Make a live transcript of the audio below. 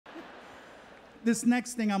this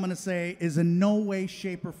next thing I'm going to say is in no way,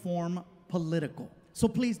 shape, or form political. So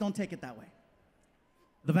please don't take it that way.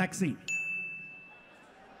 The vaccine.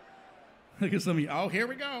 Look at some of you. Oh, here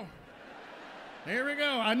we go. Here we go.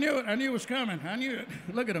 I knew it. I knew it was coming. I knew it.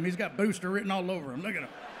 Look at him. He's got booster written all over him. Look at him.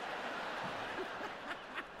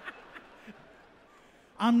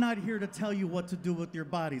 I'm not here to tell you what to do with your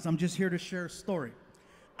bodies. I'm just here to share a story.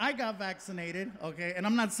 I got vaccinated, okay, and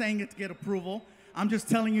I'm not saying it to get approval. I'm just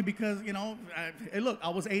telling you because, you know, hey, look, I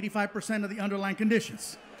was 85% of the underlying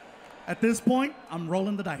conditions. At this point, I'm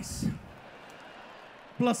rolling the dice.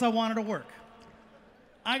 Plus, I wanted to work.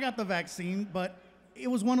 I got the vaccine, but it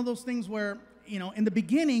was one of those things where, you know, in the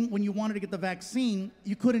beginning, when you wanted to get the vaccine,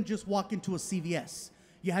 you couldn't just walk into a CVS.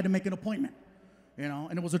 You had to make an appointment, you know,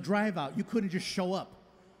 and it was a drive out. You couldn't just show up,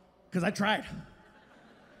 because I tried.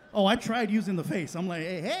 Oh, I tried using the face. I'm like,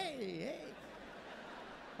 hey, hey, hey.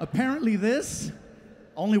 Apparently this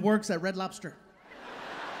only works at Red Lobster.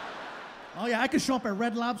 Oh yeah, I could show up at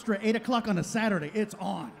Red Lobster at 8 o'clock on a Saturday. It's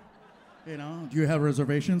on. You know, do you have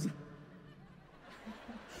reservations?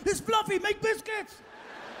 It's fluffy, make biscuits.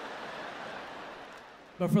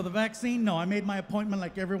 But for the vaccine, no, I made my appointment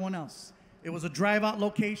like everyone else. It was a drive-out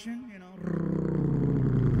location, you know.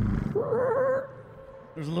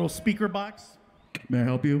 There's a little speaker box. May I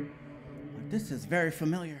help you? This is very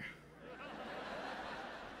familiar.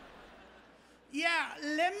 Yeah,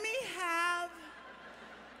 let me have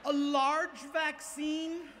a large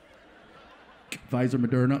vaccine. Pfizer,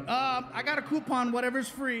 Moderna. I got a coupon, whatever's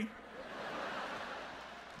free.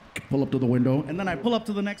 Pull up to the window, and then I pull up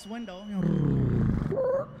to the next window.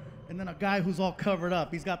 And then a guy who's all covered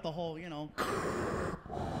up, he's got the whole, you know.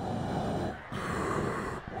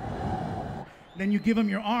 Then you give them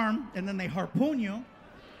your arm, and then they harpoon you,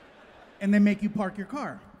 and they make you park your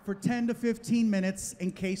car for 10 to 15 minutes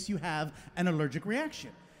in case you have an allergic reaction.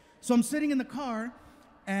 So I'm sitting in the car,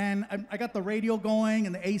 and I got the radio going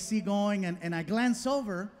and the AC going, and I glance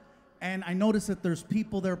over, and I notice that there's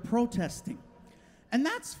people there protesting. And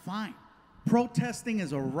that's fine. Protesting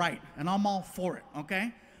is a right, and I'm all for it,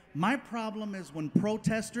 okay? My problem is when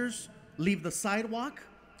protesters leave the sidewalk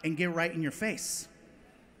and get right in your face.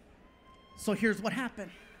 So here's what happened.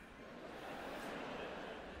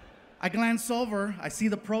 I glance over, I see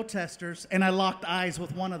the protesters, and I locked eyes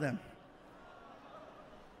with one of them.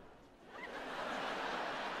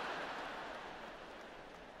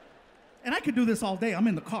 And I could do this all day. I'm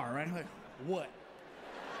in the car, right? Like, what?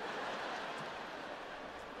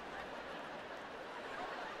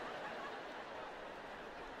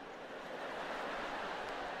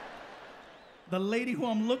 The lady who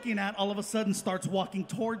I'm looking at all of a sudden starts walking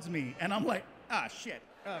towards me, and I'm like, ah, shit.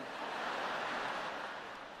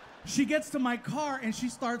 She gets to my car, and she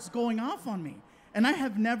starts going off on me. And I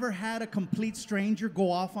have never had a complete stranger go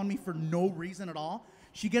off on me for no reason at all.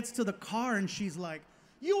 She gets to the car, and she's like,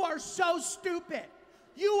 you are so stupid.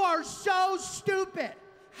 You are so stupid.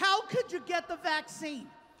 How could you get the vaccine?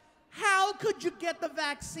 How could you get the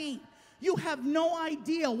vaccine? You have no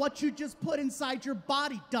idea what you just put inside your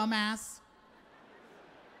body, dumbass.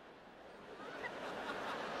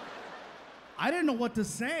 I didn't know what to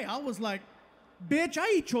say. I was like, bitch,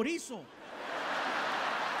 I eat chorizo.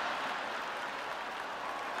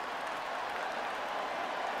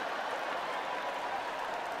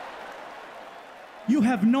 You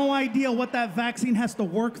have no idea what that vaccine has to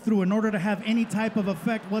work through in order to have any type of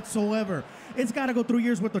effect whatsoever. It's got to go through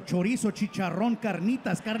years worth of chorizo, chicharrón,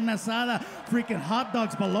 carnitas, carne asada, freaking hot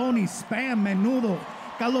dogs, bologna, spam, menudo,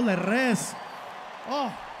 caldo de res.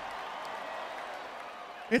 Oh.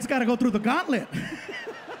 It's got to go through the gauntlet.